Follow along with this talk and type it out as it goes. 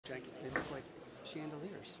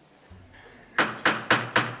chandeliers.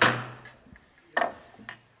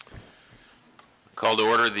 Call to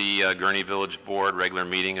order the Gurnee Village Board regular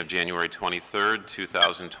meeting of January 23rd,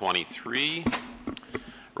 2023.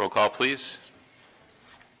 Roll call, please.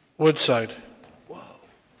 Woodside. Whoa.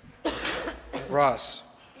 Ross.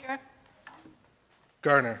 Here.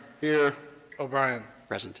 Garner. Here. O'Brien.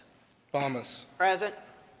 Present. Balmas. Present.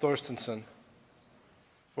 Thorstensen.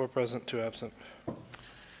 4 present, 2 absent.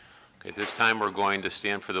 Okay, at this time we're going to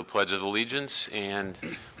stand for the Pledge of Allegiance, and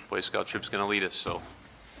Boy Scout troop's going to lead us. So.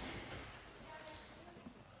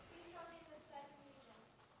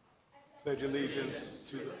 Pledge allegiance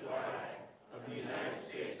to the flag of the United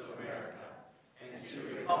States of America and to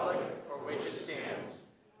the republic for which it stands,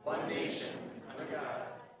 one nation, under God,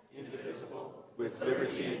 indivisible, with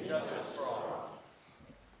liberty and justice for all.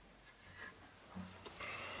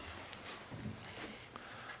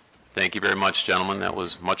 Thank you very much, gentlemen. That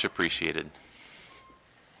was much appreciated.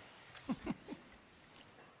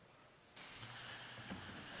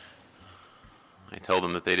 I told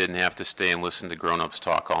them that they didn't have to stay and listen to grown-ups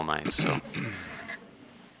talk all night.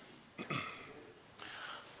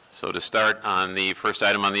 So to start on the first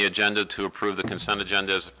item on the agenda, to approve the consent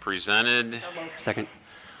agenda as presented. Second.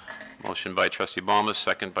 Motion by Trustee Balmas,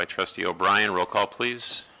 second by Trustee O'Brien. Roll call,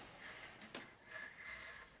 please.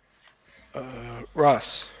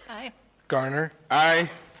 Ross. Aye. Garner. Aye.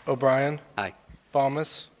 O'Brien. Aye.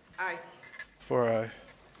 Balmas. Aye. 4 aye.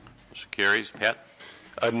 Motion carries. Pat?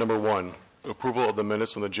 Item number 1, approval of the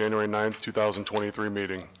minutes on the January 9th, 2023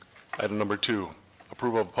 meeting. Item number 2,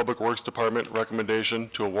 approval of Public Works Department recommendation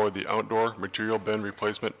to award the outdoor material bin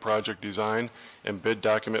replacement project design and bid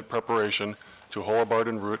document preparation to Hollabard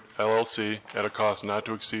and Root LLC at a cost not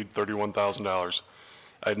to exceed $31,000.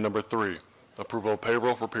 Item number 3, approval of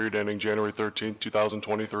payroll for period ending January 13th,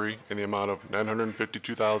 2023 in the amount of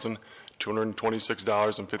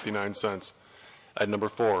 $952,226.59. Item number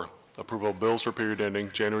 4, approval of bills for period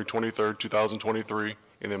ending January 23rd, 2023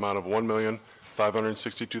 in the amount of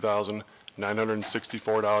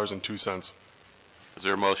 $1,562,964.02. Is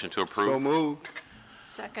there a motion to approve? So moved.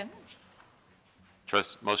 Second.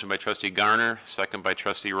 Motion by Trustee Garner, second by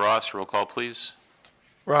Trustee Ross. Roll call, please.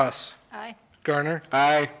 Ross. Aye. Garner.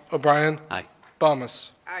 Aye. O'Brien. Aye.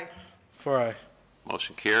 Balmas. Aye. 4 aye.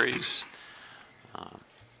 Motion carries.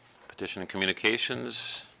 Petition and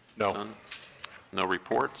communications? No. None. No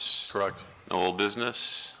reports? Correct. No old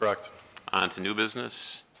business? Correct. On to new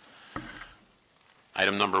business.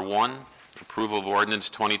 Item number 1, approval of ordinance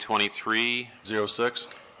 2023-06,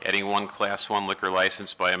 adding 1 Class 1 liquor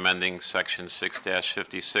license by amending Section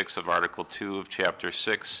 6-56 of Article 2 of Chapter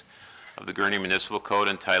 6 of the Gurnee Municipal Code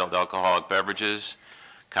entitled Alcoholic Beverages,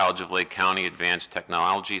 College of Lake County Advanced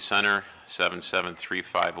Technology Center,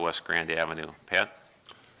 7735 West Grand Avenue. Pat?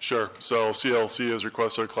 Sure. So CLC has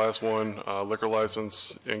requested a Class 1 liquor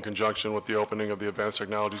license in conjunction with the opening of the Advanced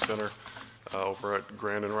Technology Center over at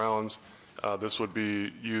Grand and Rollins. This would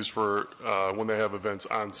be used for when they have events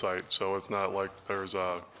on site. So it's not like there's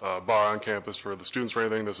a bar on campus for the students or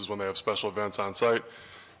anything. This is when they have special events on site.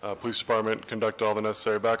 Police department conducted all the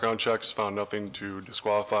necessary background checks, found nothing to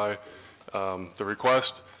disqualify the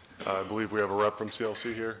request. I believe we have a rep from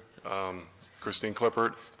CLC here, Christine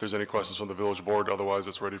Clippert. If there's any questions from the village board, otherwise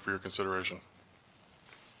it's ready for your consideration.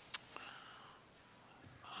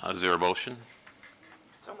 Is there a motion?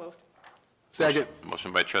 So moved. Second.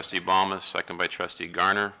 Motion by Trustee Balmas, second by Trustee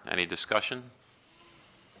Garner. Any discussion?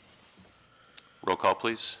 Roll call,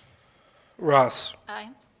 please. Ross. Aye.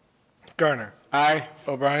 Garner. Aye.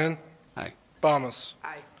 O'Brien. Aye. Balmas.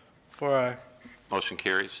 Aye. 4 aye. Motion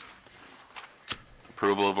carries.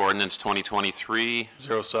 Approval of ordinance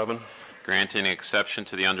 2023-07, granting exception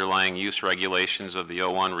to the underlying use regulations of the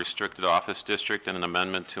 01 Restricted Office District and an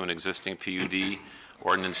amendment to an existing PUD,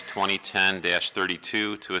 ordinance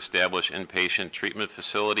 2010-32, to establish inpatient treatment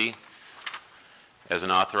facility as an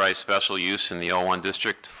authorized special use in the 01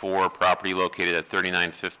 district for property located at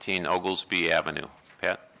 3915 Oglesby Avenue.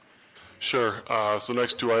 Pat? Sure. So the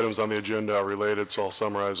next 2 items on the agenda are related, so I'll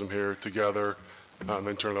summarize them here together and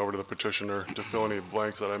then turn it over to the petitioner to fill any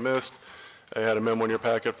blanks that I missed. I had a memo in your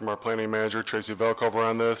packet from our planning manager, Tracy Velkover,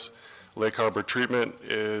 on this. Lake Harbor Treatment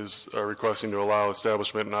is requesting to allow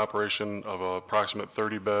establishment and operation of an approximate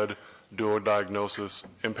 30-bed dual diagnosis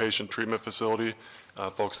inpatient treatment facility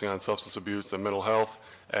focusing on substance abuse and mental health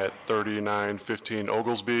at 3915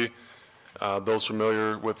 Oglesby. Those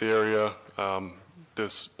familiar with the area,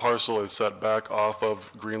 this parcel is set back off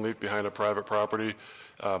of Greenleaf behind a private property.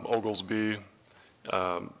 Oglesby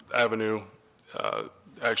Avenue,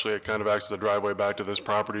 actually it kind of acts as a driveway back to this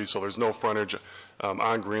property, so there's no frontage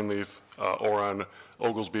on Greenleaf or on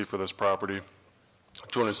Oglesby for this property.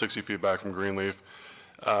 260 feet back from Greenleaf.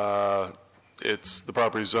 The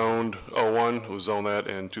property zoned O1, it was zoned that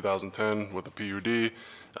in 2010 with a PUD,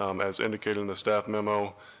 as indicated in the staff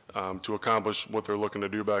memo. To accomplish what they're looking to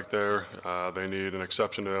do back there, they need an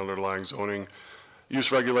exception to the underlying zoning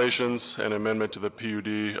use regulations, an amendment to the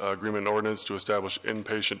PUD agreement and ordinance to establish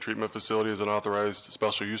inpatient treatment facility as an authorized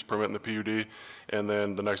special use permit in the PUD. And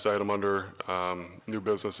then the next item under new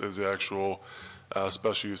business is the actual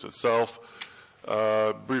special use itself.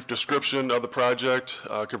 Brief description of the project,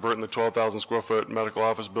 converting the 12,000 square foot medical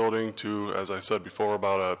office building to, as I said before,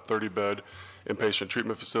 about a 30-bed inpatient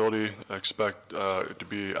treatment facility. I expect it to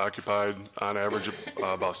be occupied on average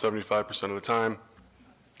about 75% of the time,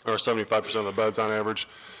 or 75% of the beds on average.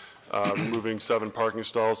 Removing 7 parking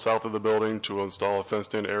stalls south of the building to install a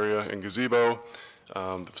fenced-in area and gazebo.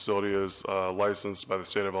 The facility is licensed by the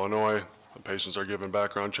state of Illinois. The patients are given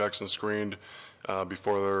background checks and screened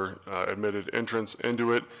before their admitted entrance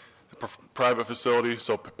into it. Private facility,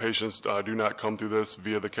 so patients do not come through this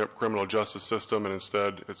via the criminal justice system, and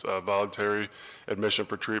instead it's a voluntary admission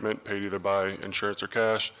for treatment paid either by insurance or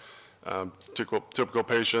cash. Typical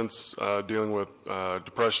patients dealing with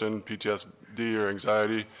depression, PTSD, or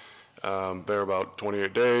anxiety, they're about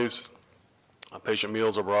 28 days. Patient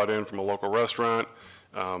meals are brought in from a local restaurant.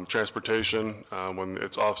 Transportation, when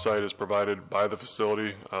it's off-site, is provided by the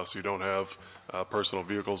facility, so you don't have personal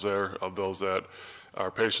vehicles there of those that are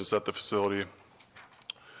patients at the facility.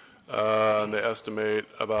 And they estimate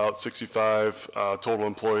about 65 total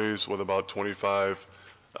employees, with about 25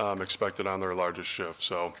 expected on their largest shift.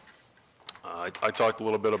 So I talked a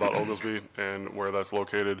little bit about Oglesby and where that's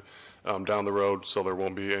located down the road, so there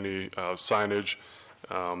won't be any signage.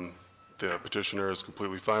 The petitioner is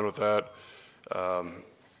completely fine with that.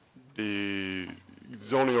 The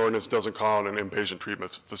zoning ordinance doesn't call it an inpatient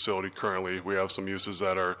treatment facility currently. We have some uses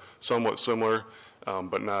that are somewhat similar,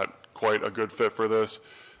 but not quite a good fit for this.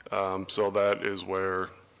 So that is where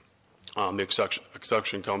the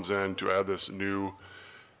exception comes in to add this new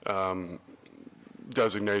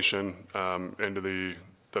designation into the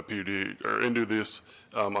PUD, or into this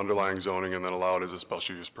underlying zoning, and then allow it as a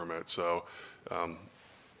special use permit. So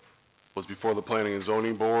was before the Planning and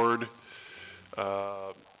Zoning Board,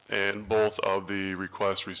 and both of the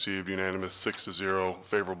requests received unanimous 6-0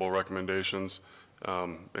 favorable recommendations,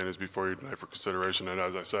 and is before you tonight for consideration. And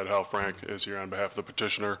as I said, Hal Frank is here on behalf of the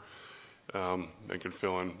petitioner, and can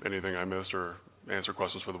fill in anything I missed or answer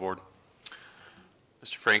questions for the board.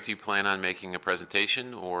 Mr. Frank, do you plan on making a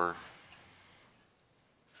presentation or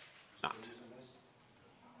not?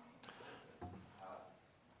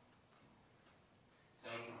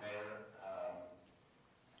 Thank you, Mayor.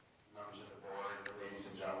 Members of the board, ladies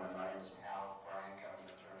and gentlemen, my name is Hal Frank. I'm an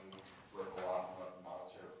attorney with the law firm of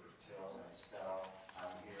Meltzer, Patil, and Stell.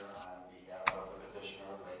 I'm here on behalf of the petitioner,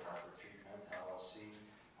 Lake Harbor Treatment, LLC.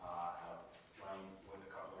 I've joined with a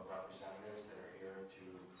couple of representatives that are here to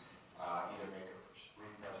either make a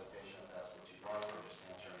brief presentation if that's what you'd like, or just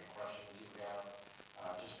answer any questions you have.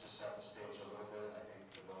 Just to set the stage a little bit, I think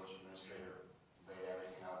the village administrator laid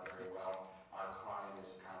everything out very well. Our client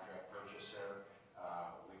is a contract purchaser.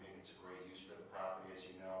 We think it's a great use for the property. As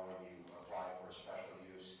you know, when you apply for a special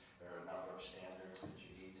use, there are a number of standards that you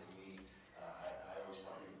need to meet. I always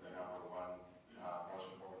tell people the number one most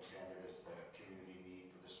important standard is the community need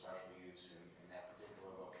for the special use in that particular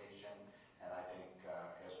location. And I think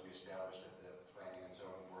as we established at the Planning and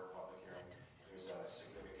Zoning Board public hearing, there's a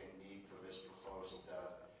significant need for this proposed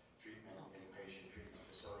inpatient treatment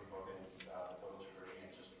facility, both in the village of Gurnee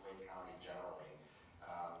and just Lake County generally.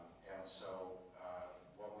 And so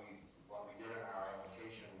what we did in our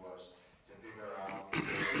application was to figure out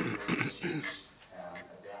is use and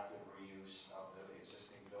adaptive reuse of the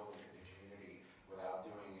existing building in the community without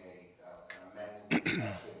doing an amendment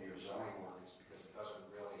to your zoning ordinance, because it doesn't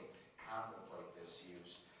really contemplate this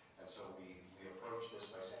use. And so we approached this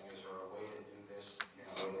by saying, is there a way to do this in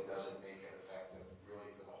a way that doesn't make it effective really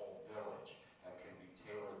for the whole village and can be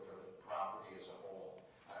tailored for the property as a whole,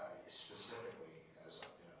 specifically as a,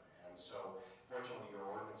 and so fortunately your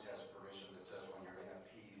ordinance has a provision that says when you're in a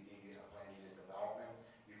PUD, a planning and development,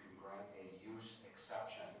 you can grant a use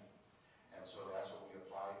exception. And so that's what we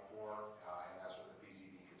applied for, and that's what the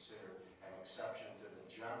PZB considered, an exception to the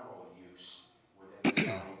general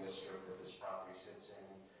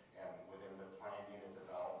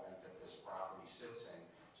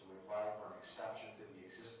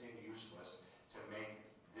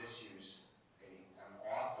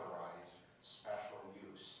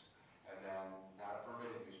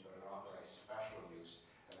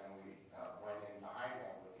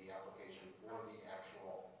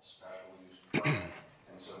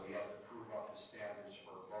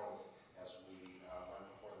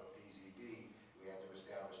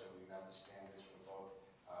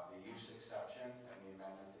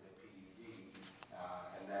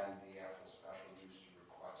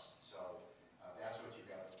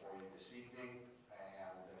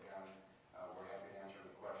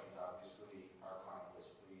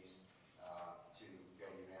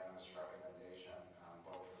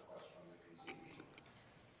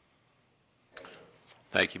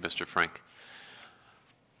Thank you, Mr. Frank.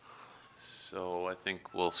 So I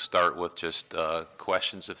think we'll start with just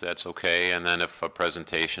questions, if that's okay, and then if a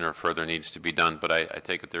presentation or further needs to be done. But I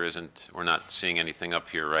take it we're not seeing anything up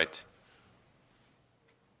here, right?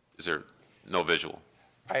 Is there no visual?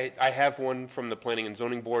 I have one from the Planning and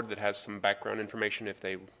Zoning Board that has some background information if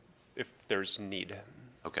there's need.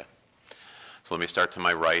 Okay. So let me start to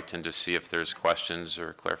my right and just see if there's questions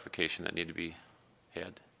or clarification that need to be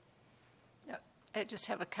had. Yeah, I just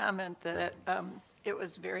have a comment that it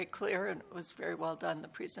was very clear and it was very well done, the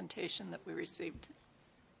presentation that we received.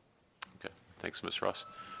 Okay. Thanks, Ms. Ross.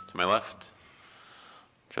 To my left,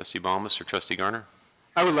 Trustee Balmas or Trustee Garner?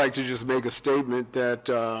 I would like to just make a statement that,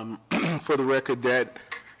 for the record, that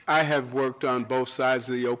I have worked on both sides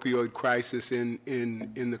of the opioid crisis in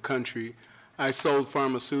the country. I sold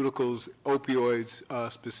pharmaceuticals, opioids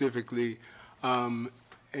specifically, and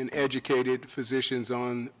educated physicians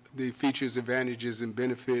on the features, advantages, and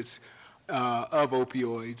benefits of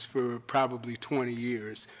opioids for probably 20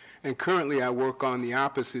 years. And currently I work on the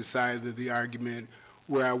opposite side of the argument,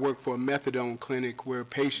 where I work for a methadone clinic where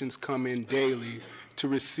patients come in daily to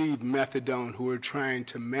receive methadone who are trying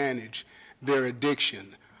to manage their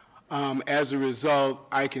addiction. As a result,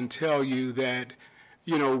 I can tell you that,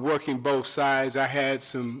 you know, working both sides, I had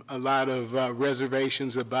a lot of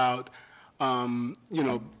reservations about, you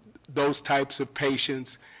know, those types of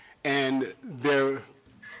patients and their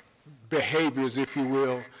behaviors, if you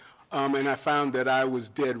will, and I found that I was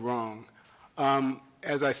dead wrong.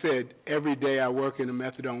 As I said, every day I work in a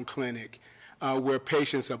methadone clinic where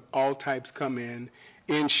patients of all types come in,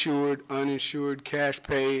 insured, uninsured, cash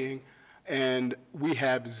paying, and we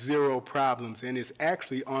have zero problems, and it's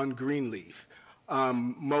actually on Greenleaf.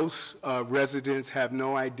 Most residents have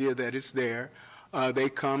no idea that it's there. They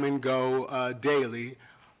come and go daily,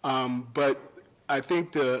 but I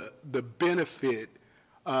think the benefit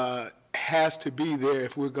has to be there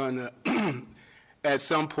if we're going to, at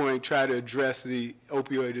some point, try to address the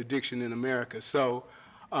opioid addiction in America. So,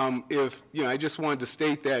 I just wanted to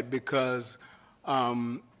state that because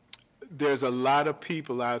there's a lot of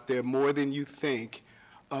people out there, more than you think,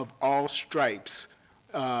 of all stripes,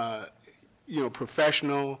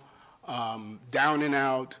 professional, down and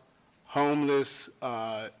out, homeless,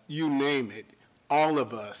 you name it. All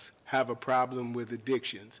of us have a problem with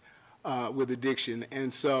addiction.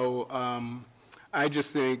 And so I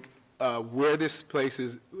just think where this place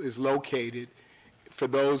is located, for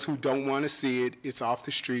those who don't want to see it, it's off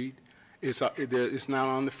the street. It's not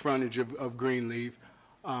on the frontage of Greenleaf.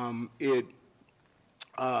 It's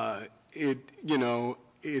a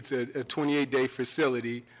 28-day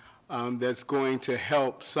facility that's going to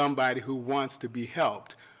help somebody who wants to be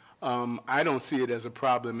helped. I don't see it as a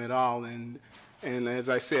problem at all. And as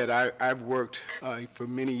I said, I've worked for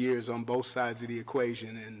many years on both sides of the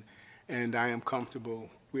equation, and I am comfortable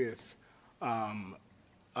with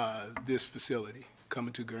this facility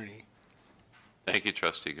coming to Gurnee. Thank you,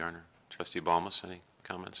 Trustee Garner. Trustee Balmas, any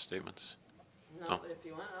comments, statements? No, but if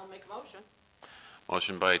you want, I'll make a motion.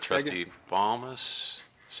 Motion by Trustee Balmas,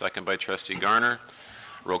 second by Trustee Garner.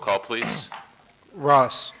 Roll call, please.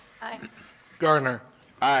 Ross. Aye. Garner.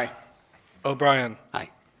 Aye. O'Brien. Aye.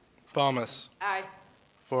 Balmas. Aye.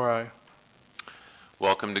 4-0.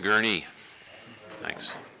 Welcome to Gurnee.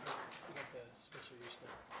 Thanks.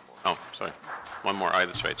 Oh, sorry. One more. Aye,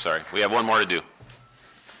 that's right. Sorry. We have one more to do.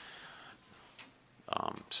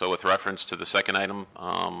 So with reference to the second item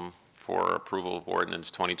for approval of ordinance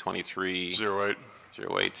 2023 08.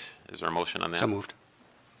 08, is there a motion on that? So moved.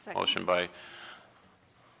 Second. Motion by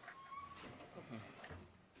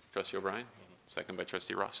Trustee O'Brien, second by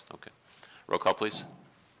Trustee Ross. Okay. Roll call, please.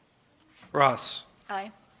 Ross. Aye.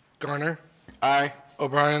 Garner. Aye.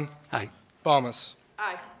 O'Brien. Aye. Balmas.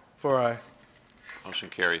 Aye. 4-0. Motion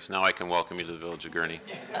carries. Now I can welcome you to the Village of Gurnee.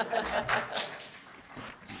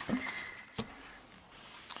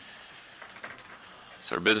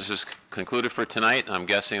 So our business is concluded for tonight. I'm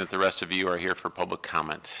guessing that the rest of you are here for public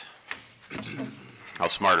comment. How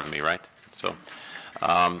smart of me, right? So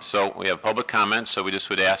we have public comment, so we just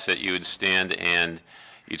would ask that you would stand and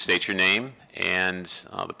you'd state your name. And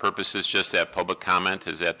the purpose is just that public comment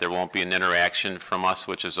is that there won't be an interaction from us,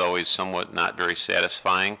 which is always somewhat not very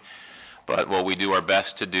satisfying. But what we do our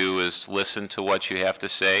best to do is listen to what you have to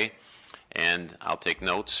say, and I'll take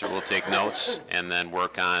notes, or we'll take notes, and then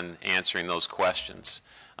work on answering those questions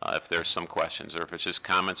if there's some questions, or if it's just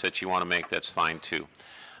comments that you want to make, that's fine too.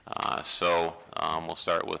 We'll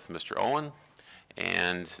start with Mr. Owen,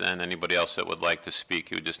 and then anybody else that would like to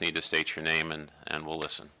speak, you would just need to state your name, and we'll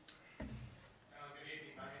listen. Good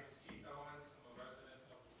evening. My name is Keith Owens. I'm a resident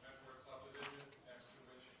of Wentworth subdivision, next to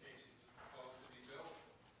which Casey's is proposed to be built.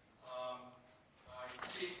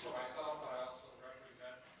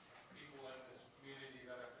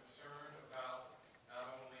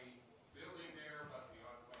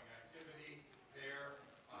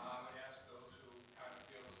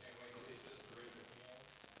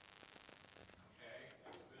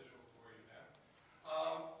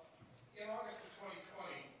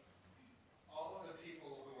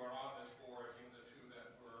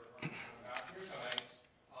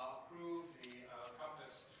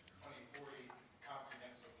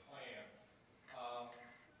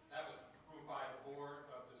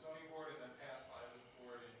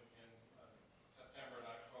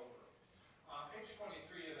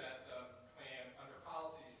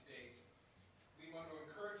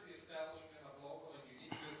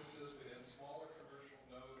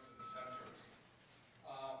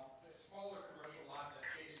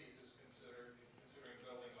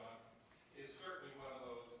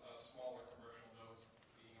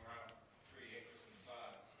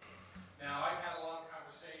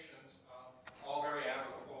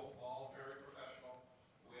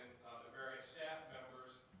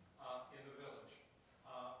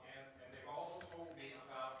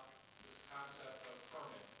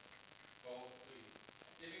 both the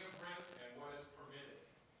giving of rent and what is permitted.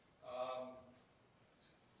 Um,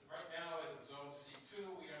 Right now, it's zone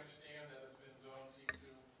C2. We understand that it's been zone C2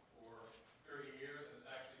 for 30 years, and it's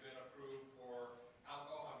actually been approved for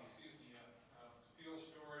fuel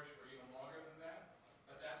storage for even longer than that.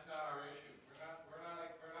 But that's not our issue.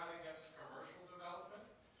 We're not against commercial development.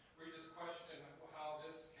 We just question how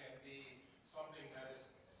this can be something that is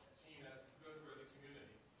seen as good for the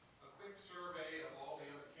community. A quick survey of all the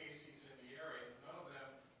other cases in the areas, none of them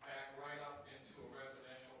back right up into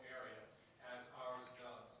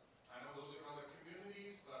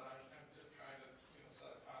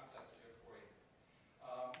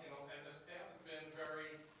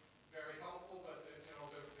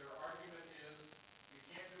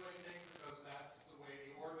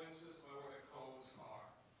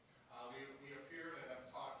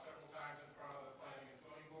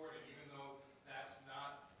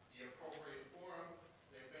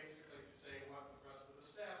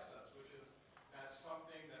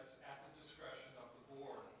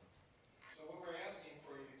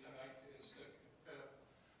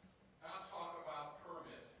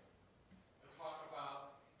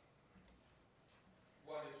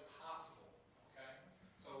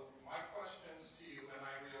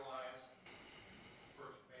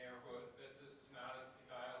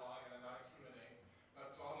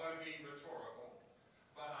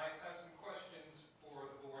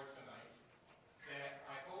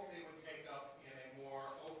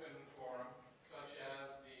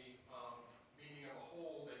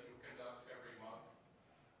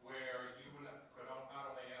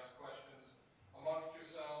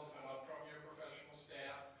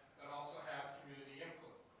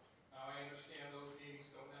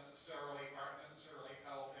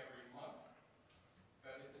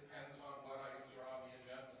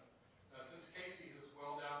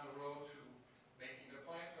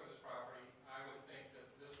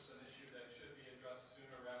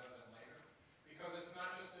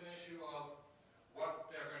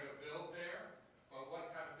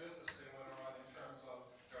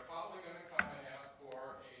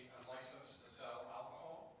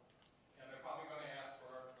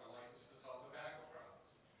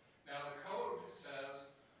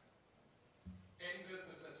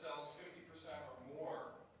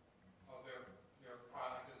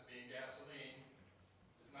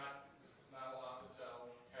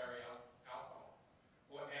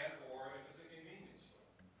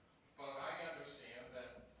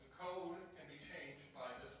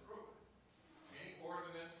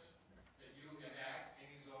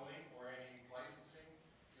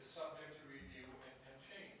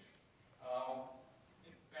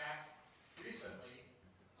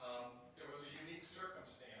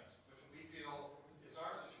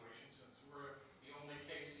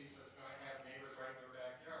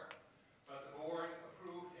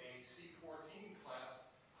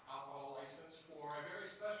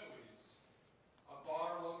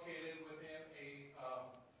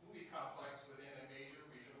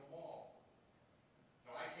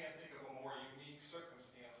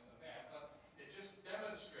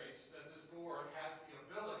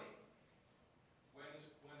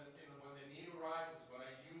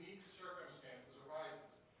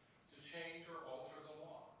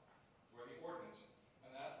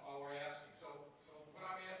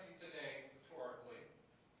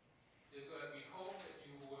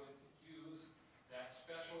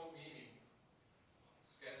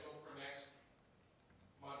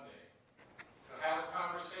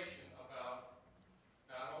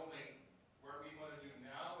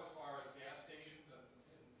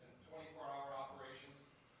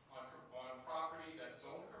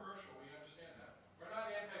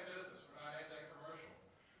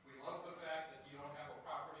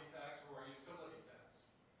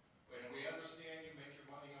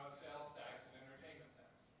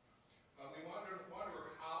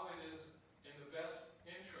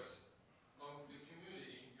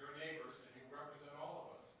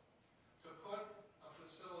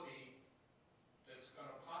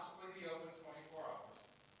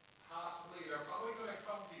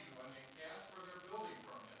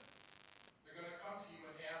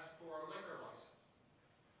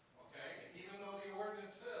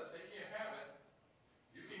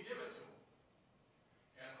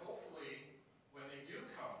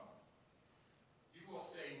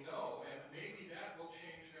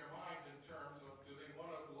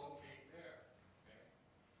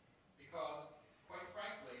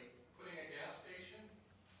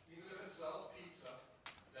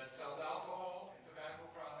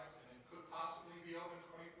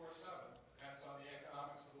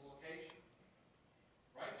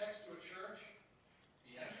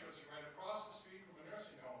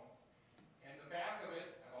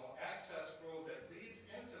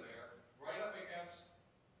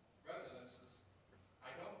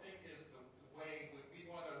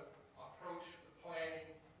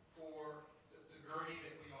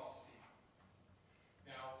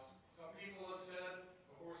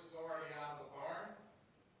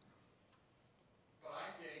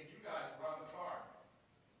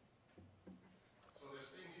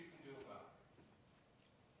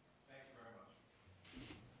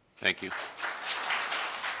Thank you.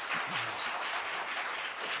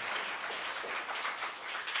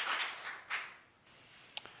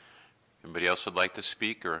 Anybody else would like to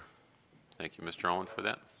speak, or thank you, Mr. Owen, for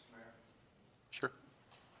that? Sure.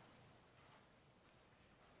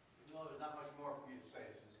 Even though there's not much more for me to say,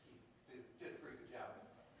 it's just Keith did a pretty good job.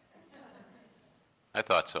 I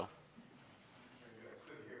thought so. Very good, it's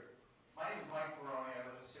good to hear. My name is Mike Ferroni, I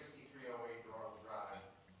live at 6308 Doral Drive,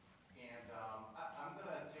 and I'm going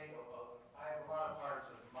to take I have a lot of parts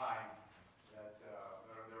of mine that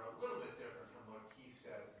they're a little bit different from what Keith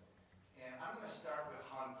said, and I'm going to start with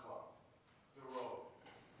Hunt Club, the road,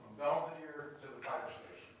 from Belvedere to the fire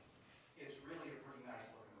station. It's really a pretty nice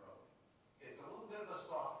looking road. It's a little bit of a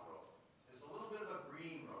soft road. It's a little bit of a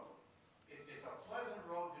green road. It's a pleasant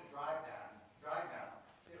road to drive down.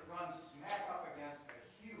 It runs smack up against a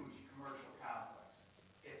huge commercial complex.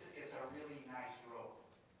 It's a really nice road.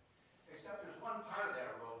 Except there's one part of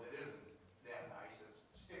that road that isn't that nice. It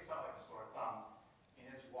sticks out like a sore thumb, and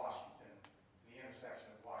it's Washington, the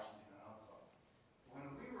intersection of Washington and Hunt Club. When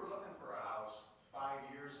we were looking for a house 6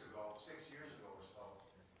 years ago or so,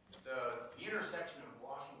 the intersection of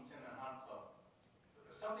Washington and Hunt Club,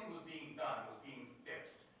 something was being done, it was being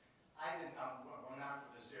fixed. I'm not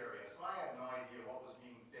from this area, so I have no idea what was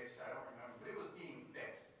being fixed, I don't remember, but it was being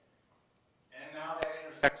fixed. And now that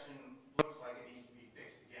intersection looks like it needs to be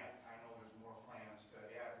fixed again. I know there's more plans to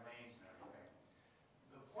add lanes and everything.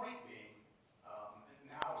 The point being,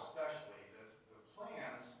 now especially, the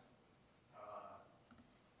plans,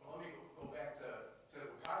 well, let me go back to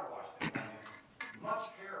the car wash thing. Much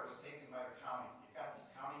care was taken by the county. You got these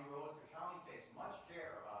county roads, the county takes much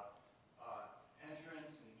care about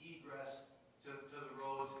entrance and egress to the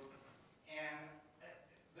roads. And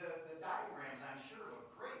the diagrams, I'm sure, look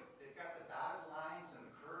great. They've got the dotted lines and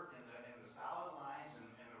the curve and the solid lines and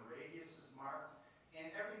the radius is marked, and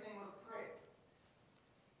everything looked great.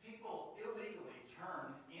 People illegally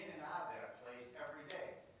turn in and out of that place every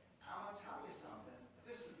day. I'm going to tell you something.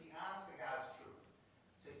 This is the honest to God's truth.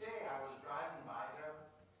 Today I was driving by there,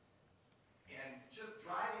 and just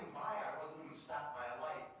driving by, I wasn't even stopped by a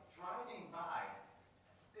light. Driving by,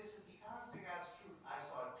 this is the honest to God's truth. I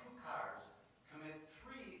saw 2 cars commit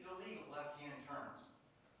 3 illegal left-hand turns.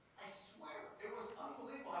 I swear, it was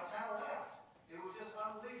unbelievable. I kind of laughed. It was just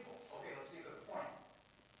unbelievable. Okay, let's get to the point.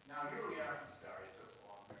 Now here we are. Sorry, it took so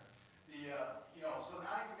long there. So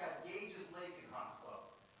now you've got Gage's Lake and Hunt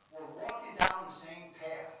Club. We're walking down the same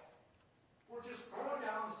path. We're just going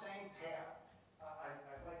down the same path.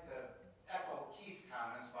 I'd like to echo Keith's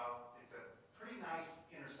comments about it's a pretty nice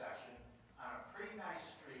intersection on a pretty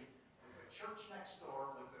nice street with a church next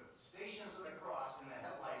door with the Stations of the Cross and the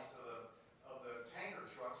headlights of the tanker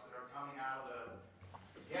trucks that are coming out of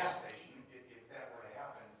the gas station, if that were to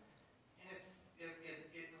happen. And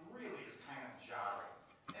it really is kind of jarring.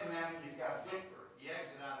 And then you've got Bickford, the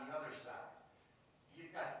exit on the other side.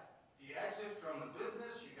 You've got the exit from the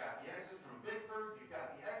business, you've got the exit from Bickford, you've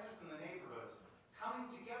got the exit from the neighborhoods coming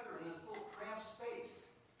together in this little cramped space.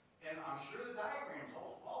 And I'm sure the diagrams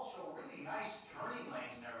all show really nice turning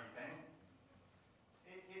lanes and everything.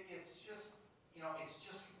 It's just, it's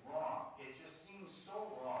just wrong. It just seems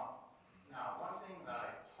so wrong. Now, one thing that I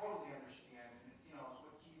totally understand is, is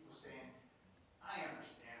what Keith was saying. I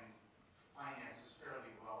understand finances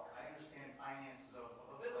fairly well. I understand finances of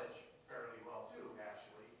a village fairly well too,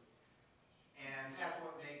 actually. And that's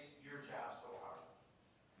what makes your job so hard,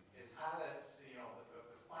 is how to, the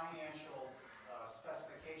financial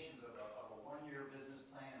specifications of a 1-year business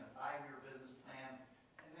plan, a 5-year business plan,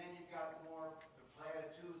 and then you've got more the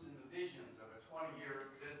platitudes and the visions of a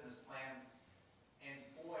 20-year business plan. And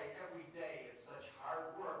boy, every day it's such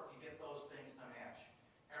hard work to get those things to match.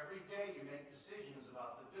 Every day you make decisions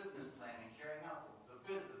about the business plan and carrying out the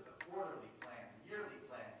business, the quarterly plan, the yearly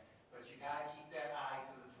plan, but you got to keep that eye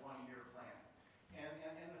to the 20-year plan.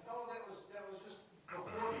 And the fellow that was just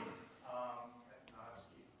before me,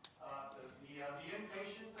 the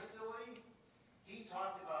inpatient facility, he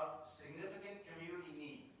talked about significant community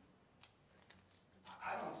need.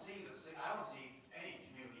 I don't see any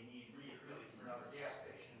community need really for another gas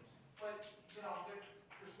station, but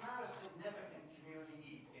there's not a significant community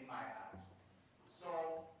need in my eyes. So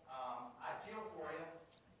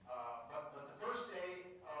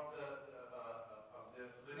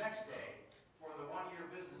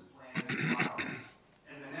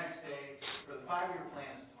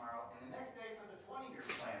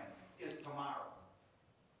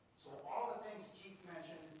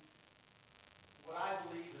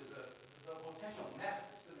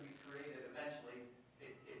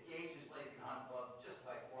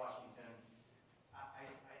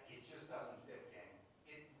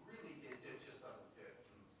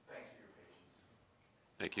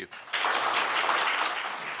Thank you.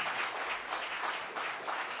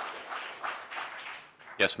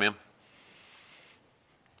 Yes, ma'am?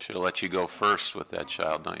 Should have let you go first with that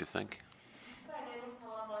child, don't you think? My name is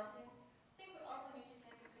Paula Montes. I think we also need to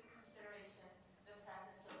take into consideration the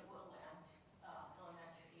presence of Woodland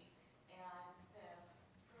Elementary and the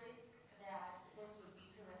risk that this would be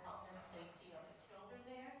to the health and safety of the children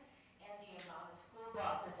there and the amount of school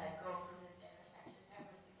buses that go through this intersection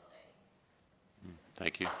every single day.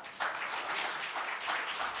 Thank you.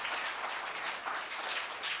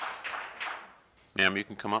 Ma'am, you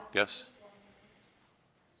can come up, yes?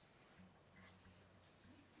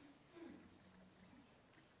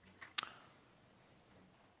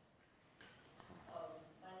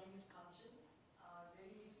 My name is Kanchan.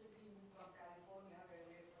 Very recently moved from California, where I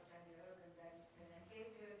lived for 10 years, and then when I came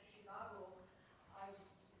here to Chicago, I was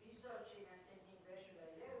researching and thinking, where should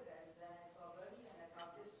I live? And then I saw Gurnee, and I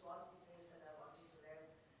thought this was the place that I wanted to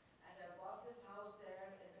live. And I bought this house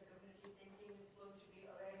there in the community, thinking it's going to be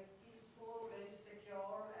a very peaceful, very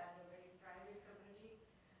secure, and a very private community.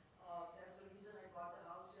 That's the reason I bought the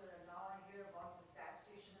house here, and now I hear about this gas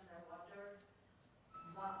station, and I wonder,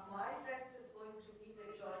 my fence is going to be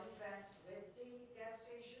the joint fence with the gas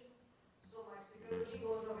station, so my security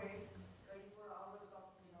goes away. 24 hours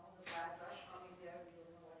of, the bad rush coming there, we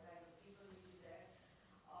don't know what kind of people will be there.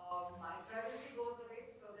 My privacy goes away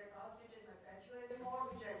because I can't sit in my patio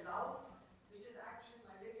anymore, which I love, which is actually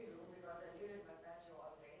my living room because I live in my patio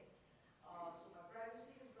all day. So my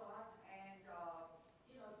privacy is gone, and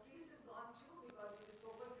the peace is gone too, because if it's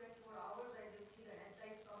open 24 hours, I can see the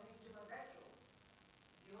headlights coming into my bedroom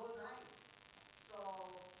the whole night. So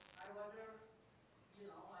I wonder,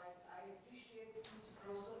 I appreciate this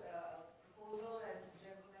proposal and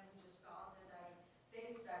gentlemen who just talked, and I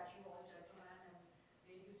think that you all gentlemen and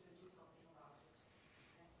ladies will do something about it.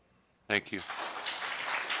 Thank you.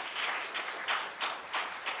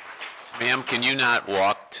 Ma'am, can you not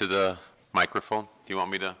walk to the microphone? Do you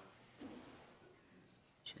want me to?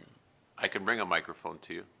 I can bring a microphone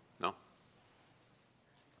to you. No?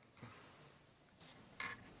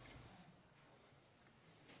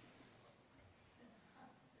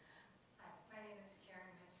 My name is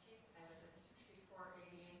Karen Minsky. I live at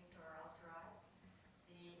 6488 Doral Drive.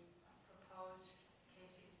 The proposed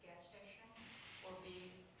Casey's gas station will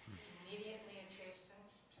be immediately adjacent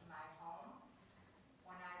to my home.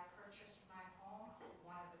 When I purchased my home,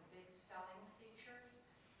 one of the big selling features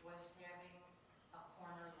was having a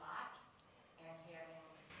corner lot and having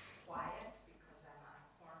quiet, because I'm on a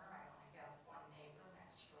corner. I only have one neighbor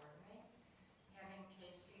next door to me. Having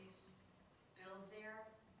Casey's build there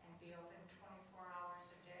and be open 24 hours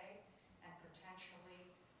a day and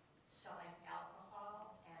potentially selling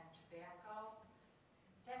alcohol and tobacco,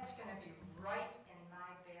 that's going to be right in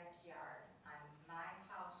my backyard. My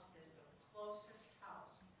house is the closest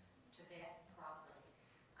house to that property.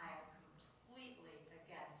 I am completely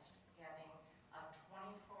against having a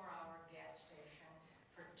 24-hour gas station,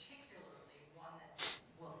 particularly one that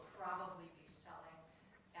will probably be selling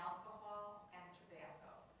alcohol and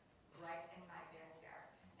tobacco right in my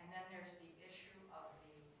backyard. And then there's the issue of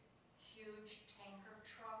the huge tanker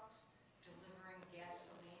trucks delivering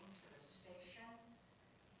gasoline to the station.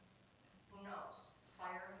 Who knows?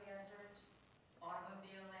 Fire hazards,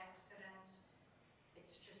 automobile accidents.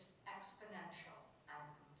 It's just exponential. I'm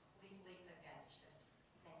completely against it.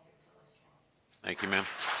 Thank you for listening. Thank you, ma'am.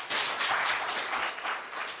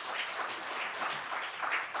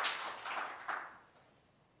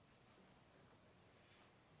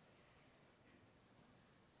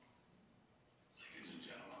 Ladies and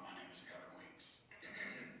gentlemen, my name is Kevin Weeks.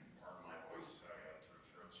 Pardon my voice, I had 3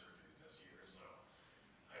 throat surgeries this year, so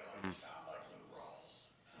I like to sound like Lou Rawls.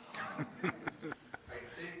 I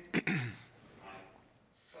think my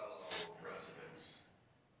fellow residents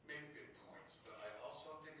make good points, but I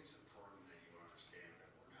also think it's important that you understand that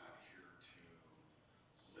we're not here to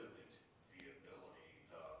limit the ability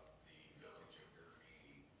of the village of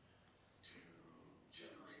Gurnee to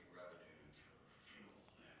generate revenue through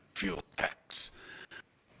fuel tax.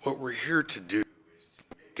 What we're here to do is to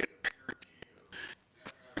make it apparent to you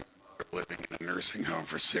that having a mother living in a nursing home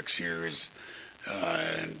for 6 years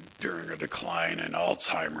and during a decline in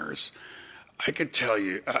Alzheimer's, I can tell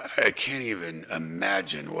you, I can't even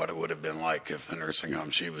imagine what it would have been like if the nursing home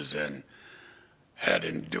she was in had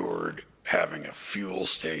endured having a fuel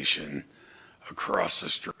station across the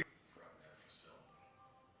street from their facility.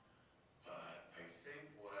 But I think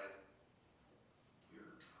what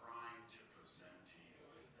we're trying to present to you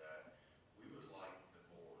is that we would like the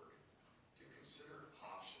board to consider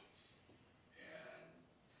options. And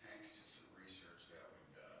thanks to some research that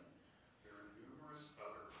we've done, there are numerous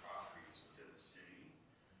other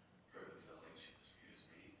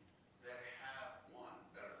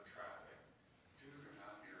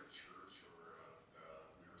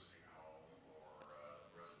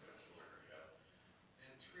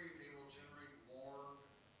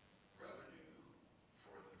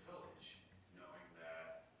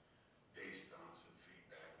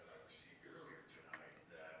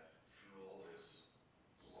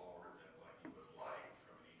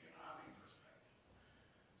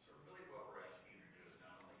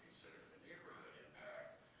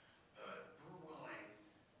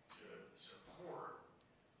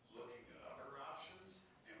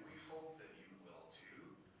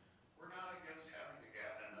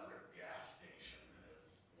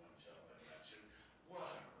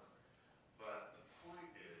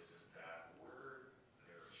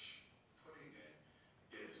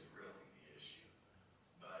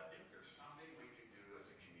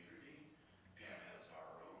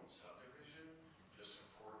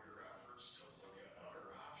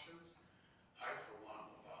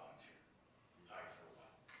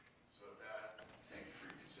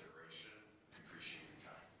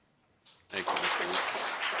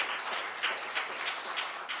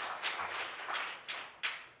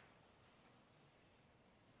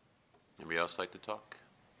else like to talk?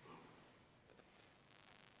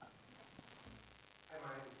 Hi,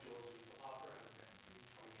 my name is Joel Zuiz, the author of the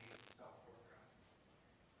 328 South Fork Drive.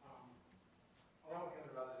 Along with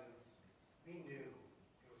the other residents, we knew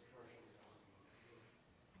it was commercially zoned.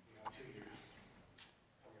 We have 2 years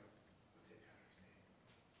coming up, let's say Patrick's Day.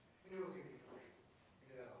 We knew it was going to be commercial.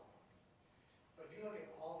 We knew that all along. But if you look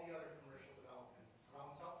at all the other commercial development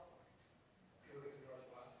around South Fork, if you look at the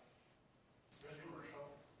northwest, there's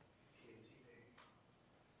commercial, PNC Big,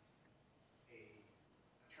 a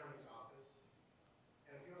attorney's office,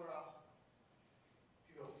 and a few other office buildings.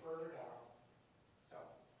 If you go further down,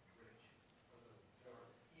 South Ridge, or the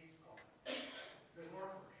northeast corner, there's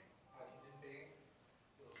more commercial. Huntington Big,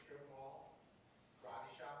 little strip mall,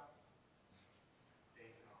 karate shop,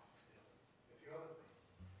 bacon office building, and a few other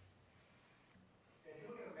places. And if you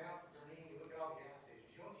look at a map of Gurnee, you look at all the gas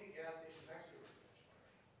stations, you don't see a gas station next to a residential area.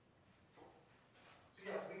 So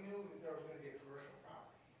yes, we knew that there was going to be a commercial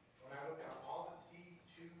property. When I looked at all the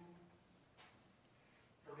C2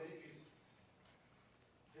 permitted uses,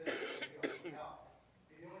 this would be a hotel.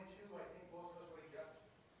 Be the only two I think most of us would object to.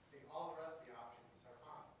 I think all the rest of the options are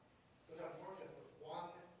fine. So it's unfortunate that one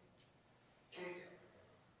big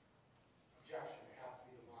objection has to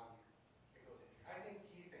be the one that goes in here. I think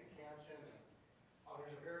Keith and Kanchan and others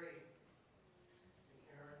are very, and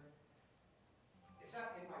Karen, it's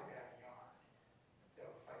not in my backyard that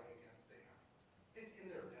we're fighting against there. It's in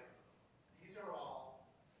their bedroom. These are all,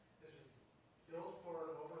 this was built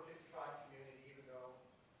for an over 55 community, even though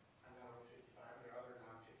I'm not over 55, and there are other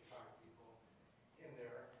non-55 people in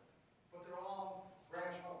there. But they're all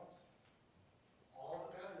ranch homes. All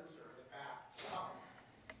the bedrooms are in the back of the house.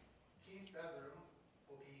 Keith's bedroom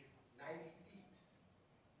will be 90 feet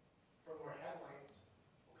from where headlights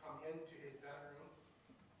will come into his bedroom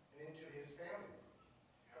and into his family room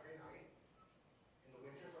every night. In the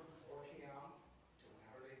winter from 4 p.m. to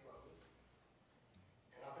whenever they close,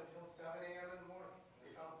 and up until 7 a.m. in the morning in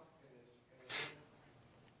the summer, in the winter.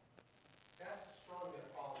 That's destroying their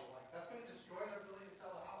quality of life. That's going to destroy their ability to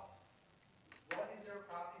sell the house. What is their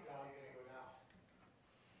property value going to go down?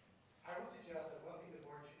 I would suggest that one thing the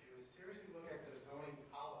board should do is seriously look at their zoning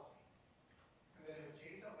policy. And then if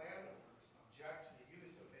adjacent landowners object to the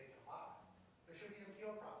use of vacant lot, there should be an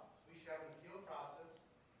appeal process. We should have an appeal process.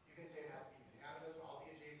 You can say it has to be unanimous with all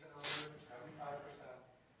the adjacent owners, or 75%.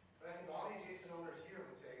 But I think all the adjacent owners here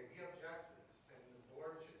would say, we object to this. And the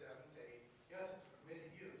board should then say, yes, it's a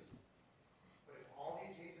permitted use. But if all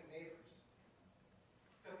the adjacent neighbors,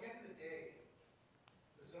 so at the end of the day,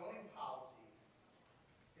 the zoning policy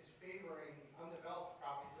is favoring the undeveloped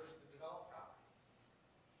property versus the developed property.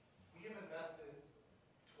 We have invested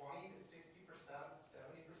 20 to 60%, 70%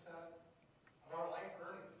 of our life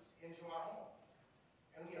earnings into our home.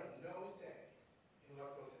 And we have no say in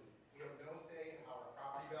what goes in. We have no say in how our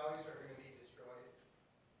property values are going to be destroyed.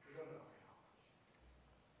 We don't know by how much.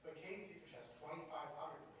 But Casey, which has 2,500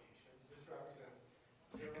 locations, this represents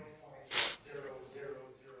 0.0004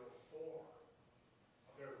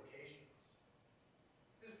 of their locations.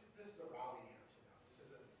 This is a rounding error to them. This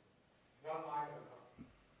isn't one line of an update.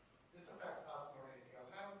 This affects us more than anything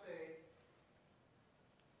else. And I would say,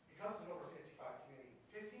 because it's an over 55 community,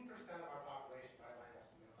 15% of our population, by my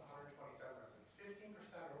estimate, of the 127 residents, 15%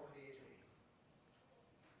 are over the age of 80.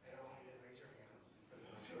 I don't want you to raise your hands for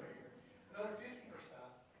those who are here. Another 50%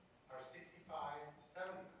 are 65 to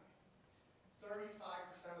 79.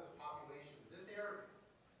 35% of the population of this area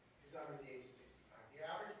is under the age of 65. The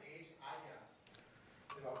average age, I guess,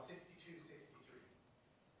 is about 62, 63.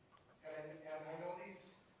 And I know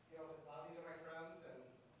these, a lot of these are my friends and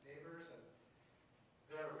neighbors, and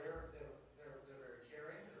they're very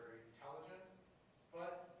caring, they're very intelligent.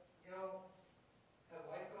 But, as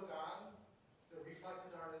life goes on, their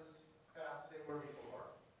reflexes aren't as fast as they were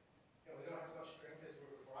before. They don't have as much strength as they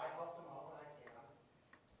were before. I help them out when I can.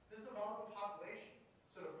 This is a vulnerable population.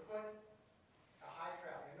 So to put a high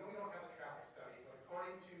traffic, I know we don't have a traffic study, but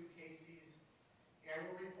according to Casey's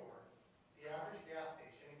annual report, the average gas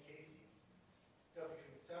station in Casey's does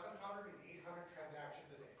between 700 and 800 transactions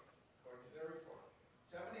a day, according to their report.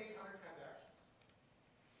 700 to 800 transactions.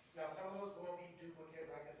 Now, some of those will be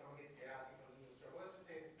duplicate, right? Because someone gets gas and goes into the store. But let's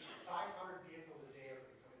just say it's 500 vehicles a day are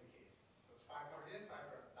going to come into Casey's. So it's 500 in,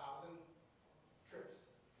 500, 1,000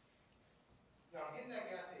 trips. Now, getting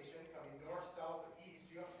that gas station, coming north, south, or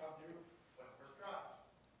east, you have to come through Wentworth Drive.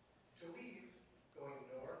 To leave, going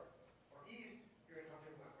north or east, you're going to come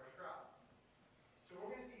through Wentworth Drive. So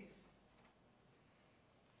we're going to see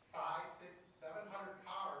 5,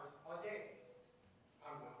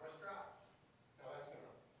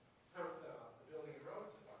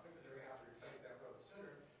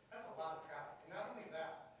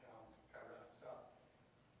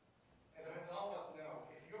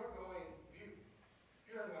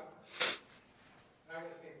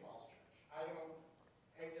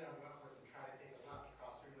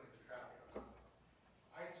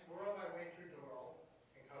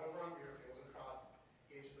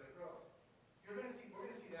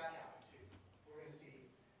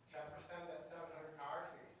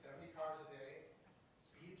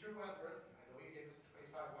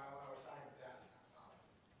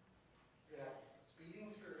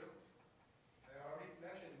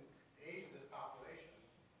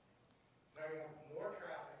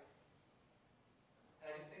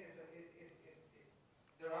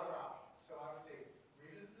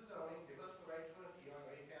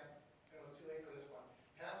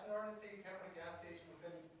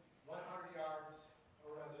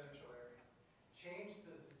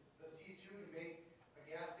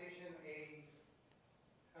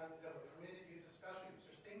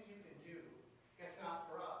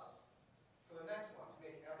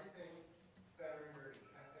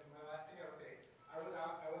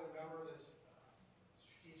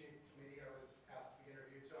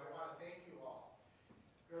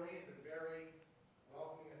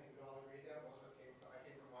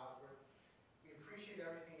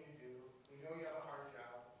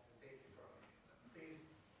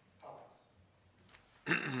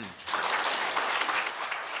 Anybody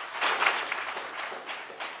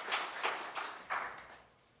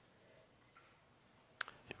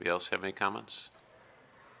else have any comments?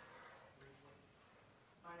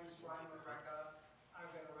 My name is Brian McCrecka. I've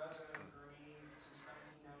been a resident of Gurnee since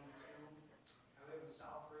 1992. I live in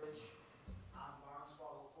Southridge on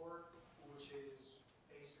Barneswallow Court, which is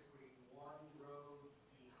basically one road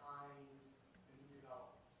behind the new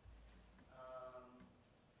development.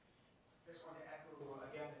 Just want to echo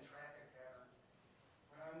again the traffic pattern.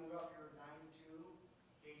 When I moved up here in 92,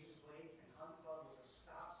 Gages Lake and Hunt Club was a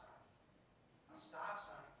stop sign. A stop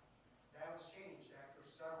sign. That was changed after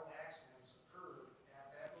several accidents occurred at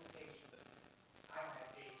that location. I don't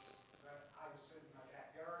have dates, but I was sitting in my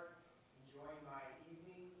backyard, enjoying my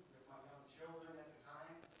evening with my young children at the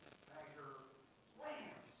time, and I heard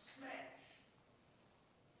wham, smash.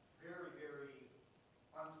 Very, very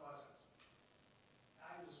unpleasant.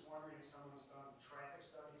 I'm just wondering if someone's done traffic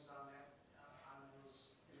studies on that, on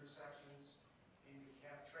those intersections, and you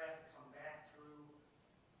have traffic come back through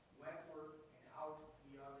Wentworth and out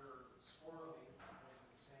the other swirling,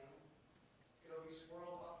 the same. It'll be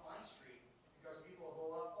swirled up my street because people will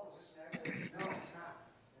go up, oh, is this an exit? No, it's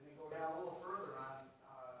not. And they go down a little further on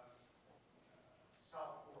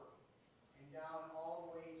South Fork and down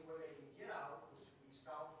all the way to where they can get out, which would be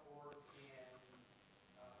South Fork and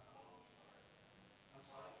I'm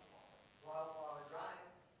sorry, Wildflower Drive.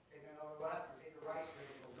 Take another left or take a right so they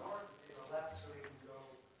can go north, or take a left so they can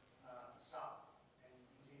go south and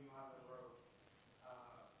continue on the road,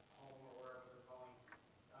 home or wherever they're going.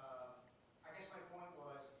 I guess my point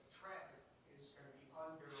was traffic is going to be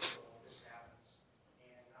unbearable if this happens,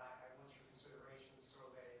 and I want your consideration so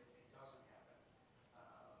that it doesn't happen.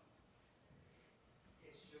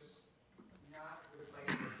 It's just not a good place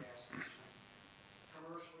for a gas station.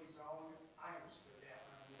 Commercially zoned, I understood that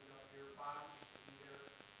when I moved up here. Bob used to be there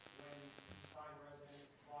when these fine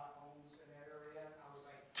residents bought homes in that area. I was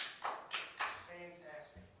like,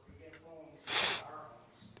 fantastic, we're getting homes in our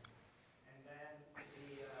homes. And then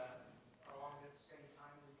along at the same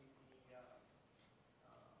time, the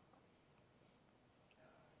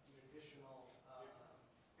additional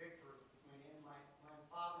Bickford went in. My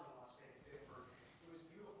father-in-law stayed at Bickford. It was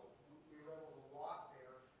beautiful. We were able to walk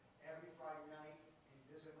there every Friday night and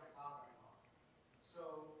visit my father-in-law.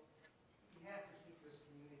 So we have to keep this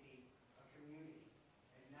community a community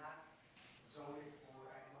and not zone it for,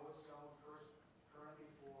 I know it's zoned currently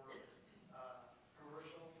for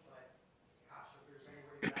commercial, but gosh, if there's any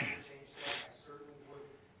way that I would change that, I certainly would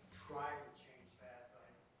try to change that. But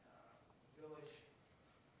village,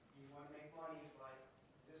 you want to make money, but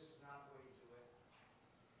this is not the way to do it.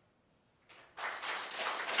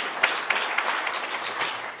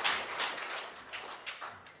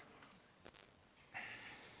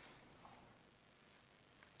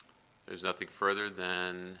 There's nothing further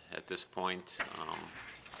than, at this point, I do want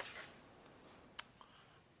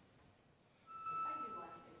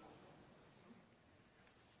to say something.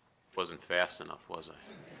 wasn't fast enough, was I?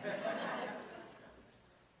 Rebecca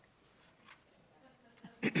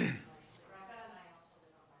and I also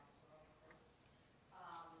live on Maxwell.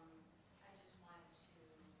 I just wanted to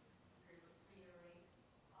reiterate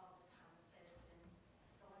all the comments that have been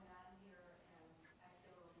going on here, and I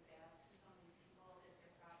feel really bad for some of these people that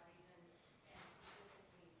their properties and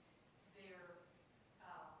specifically their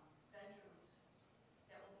bedrooms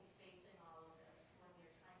that will be facing all of this when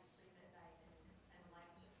they're trying to sleep at night and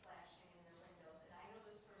lights are flashing in their windows. And I know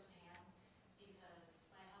this firsthand because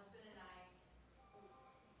my husband and I,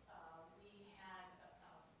 we had a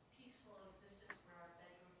peaceful existence where our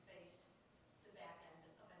bedroom faced the back end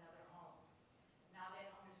of another home. Now that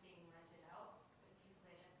home is being rented out with people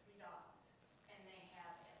that have 3 dogs, and they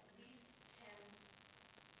have at least 10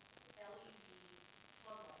 LED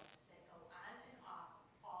floodlights that go on and off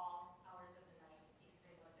all hours of the night because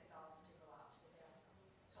they want the dogs to go out to the bathroom.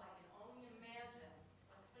 So I can only imagine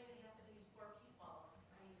what's going to happen to these poor people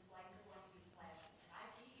when these lights are going to be flashing. And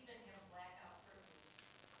we even have blackout curtains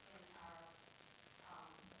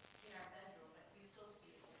in our bedroom, but we still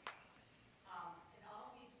see it. And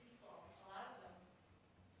all of these people, a lot of them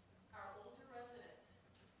are older residents,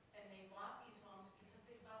 and they bought these homes because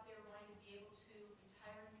they thought they were going to be able to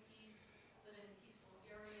retire in peace, live in a peaceful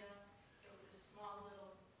area. It was a small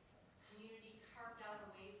little community carved out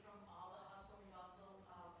away from all the hustle and bustle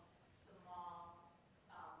of the mall,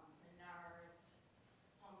 Menards,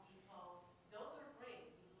 Home Depot. Those are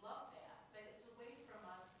great. We love that. But it's away from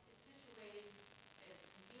us. It's situated, it's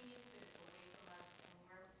convenient, but it's away from us, and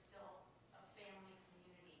we're still a family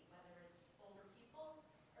community, whether it's older people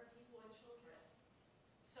or people with children.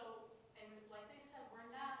 So, and like they said, we're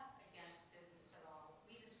not against business at all.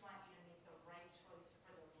 We just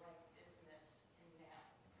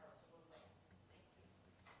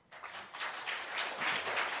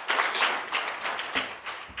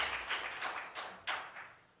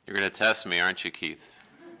You're going to test me, aren't you, Keith?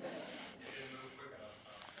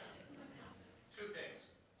 Two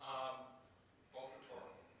things, both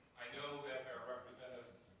rhetorical. I know that there are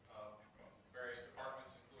representatives from various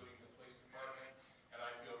departments, including the police department, and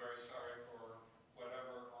I feel very sorry for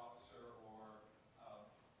whatever officer or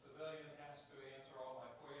civilian has to answer all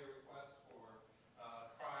my FOIA requests for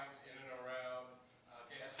crimes in and around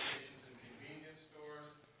gas stations and convenience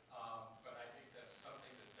stores. But I think that's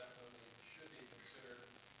something that definitely should be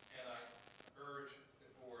considered, and I urge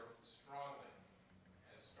the board strongly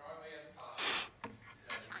as possible,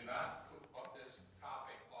 that you do not put this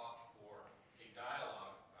topic off for a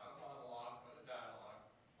dialogue, not a monologue, but a dialogue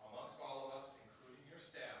amongst all of us, including your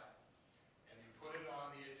staff, and you put it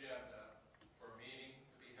on the agenda for a meeting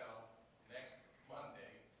to be held next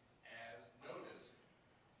Monday as noticed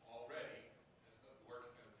already as the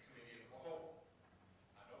work of the committee of the whole.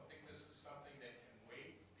 I don't think this is something that can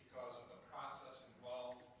wait because of the process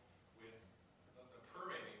involved with the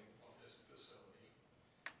permitting of this facility.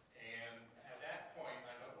 And at that point,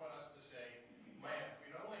 I don't want us to say, man, if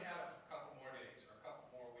we'd only had a couple more days or a couple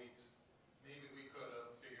more weeks, maybe we could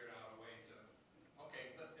have figured out a way to,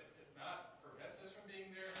 okay, let's, if not prevent this from being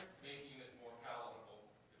there, making it more palatable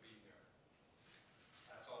to be there.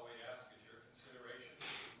 That's all we ask is your consideration.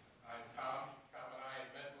 Tom and I had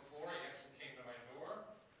met before. He actually came to my door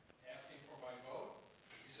asking for my vote.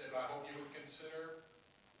 He said, I hope you would consider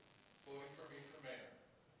voting for me for mayor.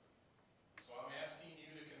 So I'm asking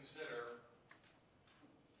you to consider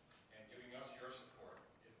and giving us your support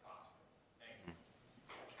if possible. Thank you.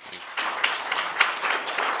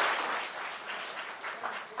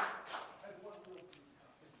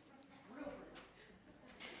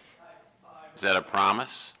 Is that a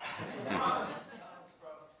promise? I'm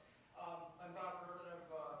Bob Herman.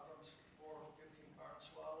 I'm from 6415 Barn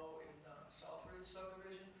Swallow in Southridge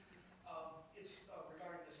subdivision. It's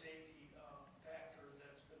regarding the safety factor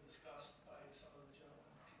that's been discussed by some of the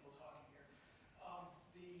gentlemen, people talking here.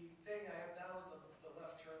 The thing I have now, the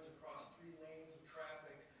left turns across 3 lanes of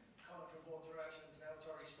traffic coming from both directions. That was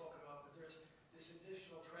already spoken about, but there's this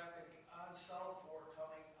additional traffic on South Fork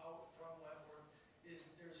coming out from Wentworth.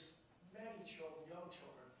 There's many children, young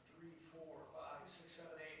children, 3, 4, 5, 6,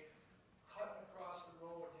 7, 8, cutting across the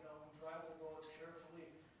road. You know, we drive the roads carefully.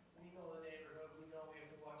 We know the neighborhood. We know we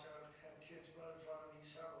have to watch out. I've had kids run in front of me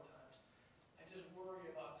several times. I just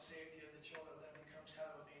worry about the safety of the children. That becomes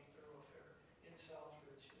kind of a main thoroughfare in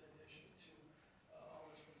Southridge, in addition to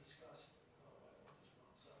all that's been discussed as well.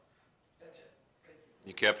 So that's it. Thank you.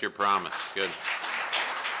 You kept your promise. Good.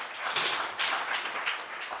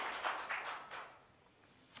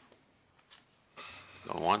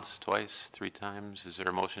 Going once, twice, 3 times. Is there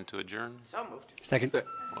a motion to adjourn? So moved. Second.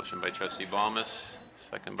 Motion by trustee Balmas,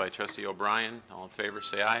 second by trustee O'Brien. All in favor,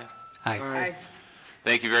 say aye. Aye.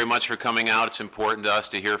 Thank you very much for coming out. It's important to us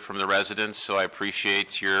to hear from the residents, so I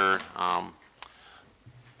appreciate your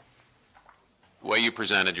way you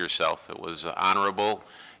presented yourself. It was honorable,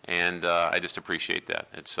 and I just appreciate that.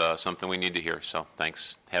 It's something we need to hear, so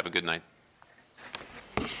thanks. Have a good night.